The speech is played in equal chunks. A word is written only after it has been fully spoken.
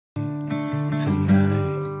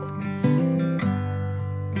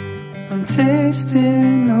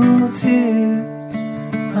tasting no tears,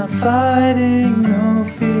 not fighting no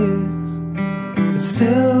fears, but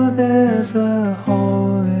still there's a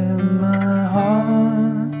hole in my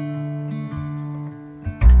heart.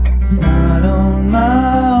 Not on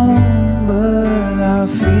my own, but I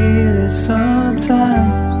feel it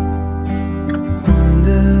sometimes,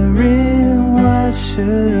 wondering what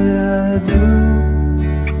should I do.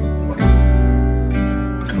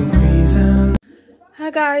 Hi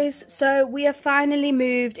guys, so we have finally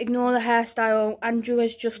moved. Ignore the hairstyle. Andrew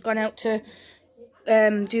has just gone out to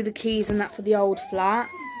do the keys and that for the old flat.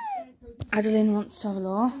 Adeline wants to have a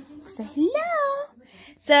look. Say hello.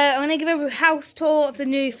 So I'm going to give a house tour of the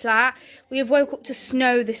new flat. We have woke up to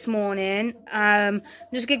snow this morning. I'm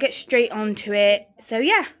just going to get straight onto it. So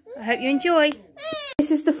yeah, I hope you enjoy.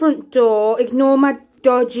 This is the front door. Ignore my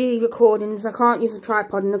dodgy recordings. I can't use the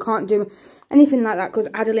tripod and I can't do anything like that because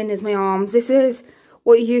Adeline is my arms. This is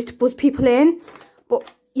what you use to buzz people in,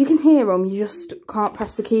 but you can hear them, you just can't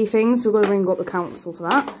press the key things, so we've got to ring up the council for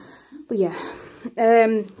that. But yeah,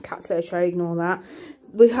 cat's litter tray, ignore that.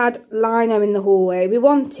 We've had lino in the hallway. We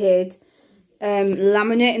wanted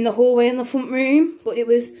laminate in the hallway in the front room, but it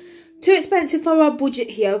was too expensive for our budget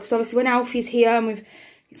here, because obviously when Alfie's here and we've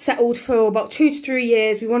settled for about 2 to 3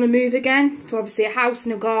 years, we want to move again for obviously a house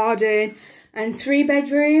and a garden and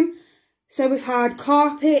 3-bedroom. So we've had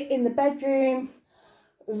carpet in the bedroom,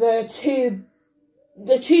 the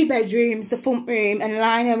two bedrooms, the front room, and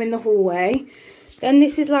lino in the hallway. Then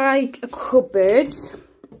this is like a cupboard,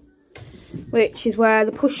 which is where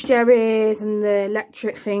the pushchair is and the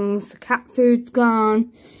electric things. The cat food's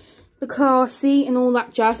gone, the car seat and all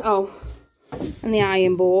that jazz. Oh, and the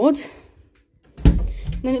iron board. And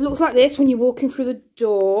then it looks like this when you're walking through the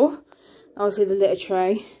door. Obviously the litter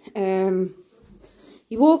tray.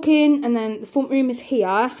 You walk in and then the front room is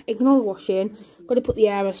here. Ignore the washing. Got to put the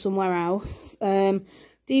air somewhere else.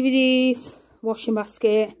 DVDs, washing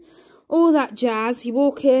basket, all that jazz. You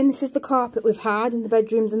walk in. This is the carpet we've had in the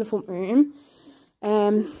bedrooms and the front room.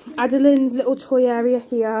 Adeline's little toy area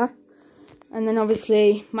here. And then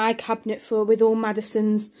obviously my cabinet with all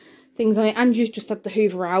Madison's things on it. Andrew's just had the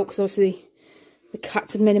hoover out because obviously the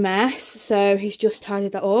cats had made a mess. So he's just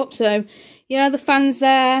tidied that up. So yeah, the fan's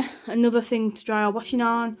there. Another thing to dry our washing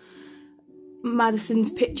on. Madison's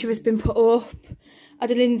picture has been put up.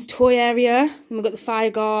 Adeline's toy area. And we've got the fire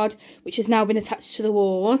guard, which has now been attached to the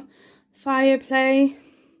wall. Fireplace.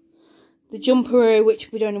 The jumperoo,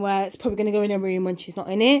 which we don't know where. It's probably going to go in her room when she's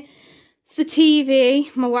not in it. It's the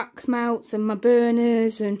TV, my wax melts and my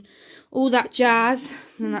burners and all that jazz.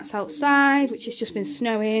 And that's outside, which has just been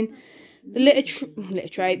snowing. The litter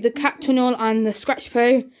tray, the cat tunnel and the scratch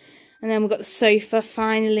poo. And then we've got the sofa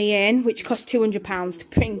finally in, which cost £200 to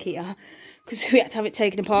bring here, because we had to have it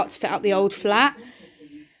taken apart to fit out the old flat.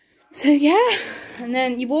 So yeah, and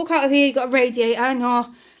then you walk out of here, you've got a radiator and our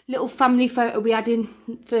little family photo we had in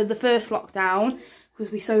for the first lockdown,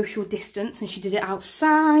 because we social distance and she did it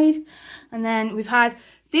outside. And then we've had,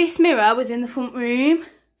 this mirror was in the front room,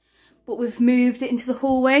 but we've moved it into the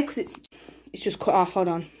hallway because it's just cut off. Hold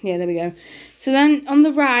on, yeah, there we go. So then on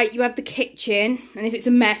the right you have the kitchen, and if it's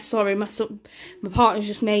a mess, sorry, my partner's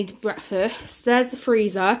just made breakfast. There's the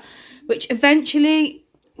freezer, which eventually,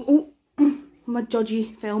 my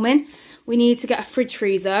dodgy filming, we need to get a fridge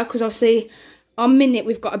freezer, because obviously on minute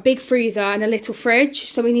we've got a big freezer and a little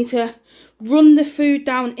fridge, so we need to run the food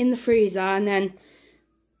down in the freezer, and then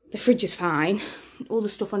the fridge is fine. All the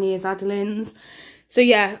stuff on here is Adeline's. So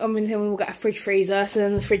yeah, I'm thinking we'll get a fridge freezer, so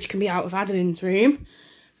then the fridge can be out of Adeline's room.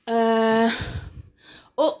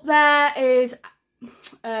 Up there is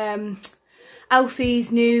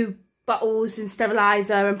Alfie's new bottles and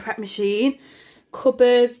steriliser and prep machine.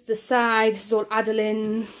 Cupboards, the side, this is all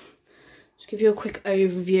Adeline's. Just give you a quick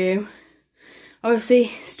overview.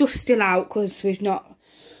 Obviously, stuff's still out because we've not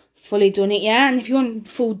fully done it yet. And if you want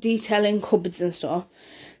full detail in cupboards and stuff,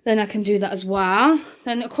 then I can do that as well.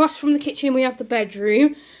 Then across from the kitchen we have the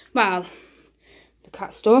bedroom. Well, the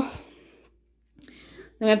cat stuff.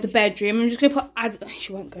 Then we have the bedroom. I'm just going to put...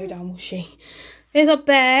 she won't go down, will she? There's our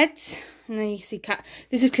bed. And then you see cat...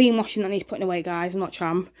 This is clean washing that needs putting away, guys. I'm not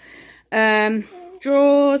tramp.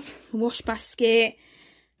 Drawers, wash basket,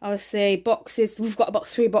 obviously boxes. We've got about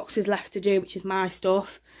 3 boxes left to do, which is my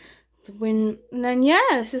stuff. And then yeah,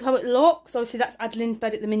 this is how it looks. Obviously that's Adeline's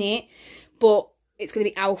bed at the minute, but it's going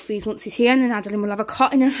to be Alfie's once he's here, and then Adeline will have a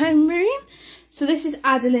cot in her home room. So this is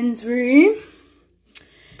Adeline's room.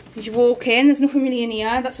 As you walk in, there's nothing really in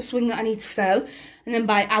here. That's a swing that I need to sell and then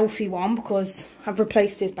buy Alfie one because I've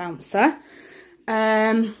replaced his bouncer.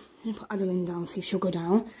 I'm going to put Adeline down, see if she'll go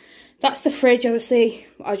down. That's the fridge, obviously.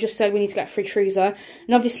 I just said we need to get a fridge freezer.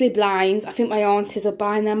 And obviously blinds. I think my aunties are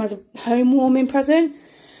buying them as a home warming present.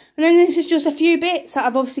 And then this is just a few bits that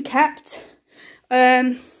I've obviously kept.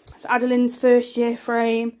 It's Adeline's first year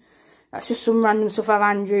frame. That's just some random stuff out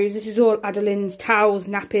of Andrew's. This is all Adeline's towels,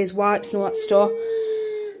 nappies, wipes and all that stuff.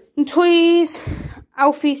 And toys.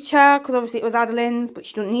 Alfie's chair, because obviously it was Adeline's, but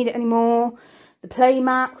she doesn't need it anymore. The play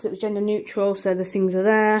mat, because it was gender neutral, so the things are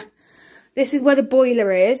there. This is where the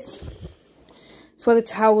boiler is. It's where the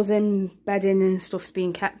towels and bedding and stuff's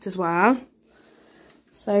being kept as well.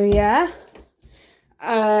 So yeah.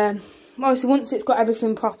 Obviously once it's got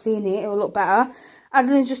everything properly in it, it'll look better.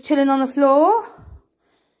 Adeline's just chilling on the floor.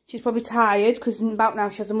 She's probably tired because about now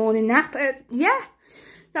she has a morning nap. Yeah,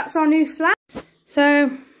 that's our new flat. So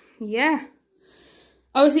yeah.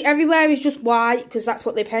 Obviously everywhere is just white because that's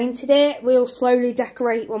what they painted it. We'll slowly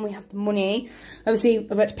decorate when we have the money. Obviously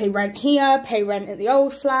I've had to pay rent here, pay rent at the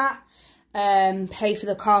old flat, pay for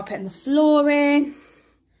the carpet and the flooring.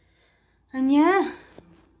 And yeah.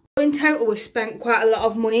 In total we've spent quite a lot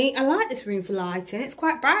of money. I like this room for lighting. It's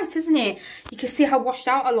quite bright, isn't it? You can see how washed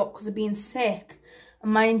out I look because of being sick.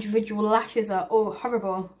 And my individual lashes are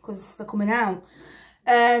horrible because they're coming out.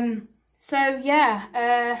 So yeah,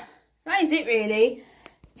 that is it really.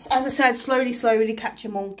 As I said, slowly catch a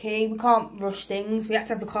monkey. We can't rush things. We had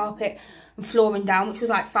to have the carpet and flooring down, which was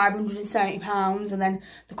like £570, and then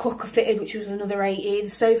the cooker fitted, which was another 80. The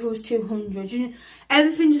sofa was 200. You know,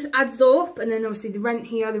 everything just adds up, and then obviously the rent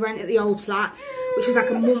here, the rent at the old flat, which was like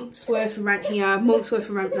a month's worth of rent here, a month's worth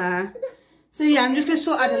of rent there. So yeah, I'm just gonna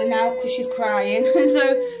sort Adeline out because she's crying.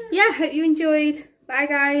 So yeah, hope you enjoyed. Bye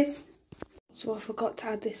guys. So I forgot to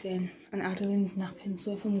add this in, and Adeline's napping,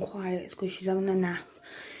 so if I'm quiet it's because she's having a nap.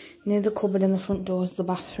 Near the cupboard in the front door is the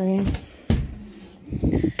bathroom.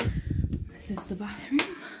 This is the bathroom.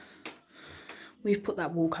 We've put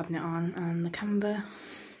that wall cabinet on and the canvas.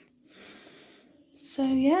 So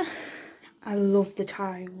yeah, I love the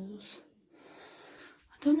tiles.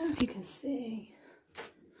 I don't know if you can see.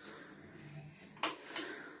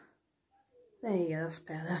 There you go, that's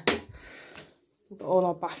better. We've got all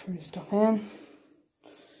our bathroom stuff in.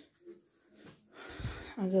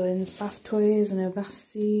 Adeline's bath toys and her bath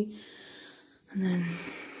seat. And then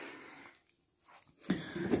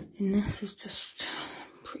in this is just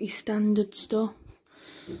pretty standard stuff.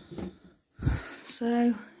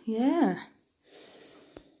 So yeah.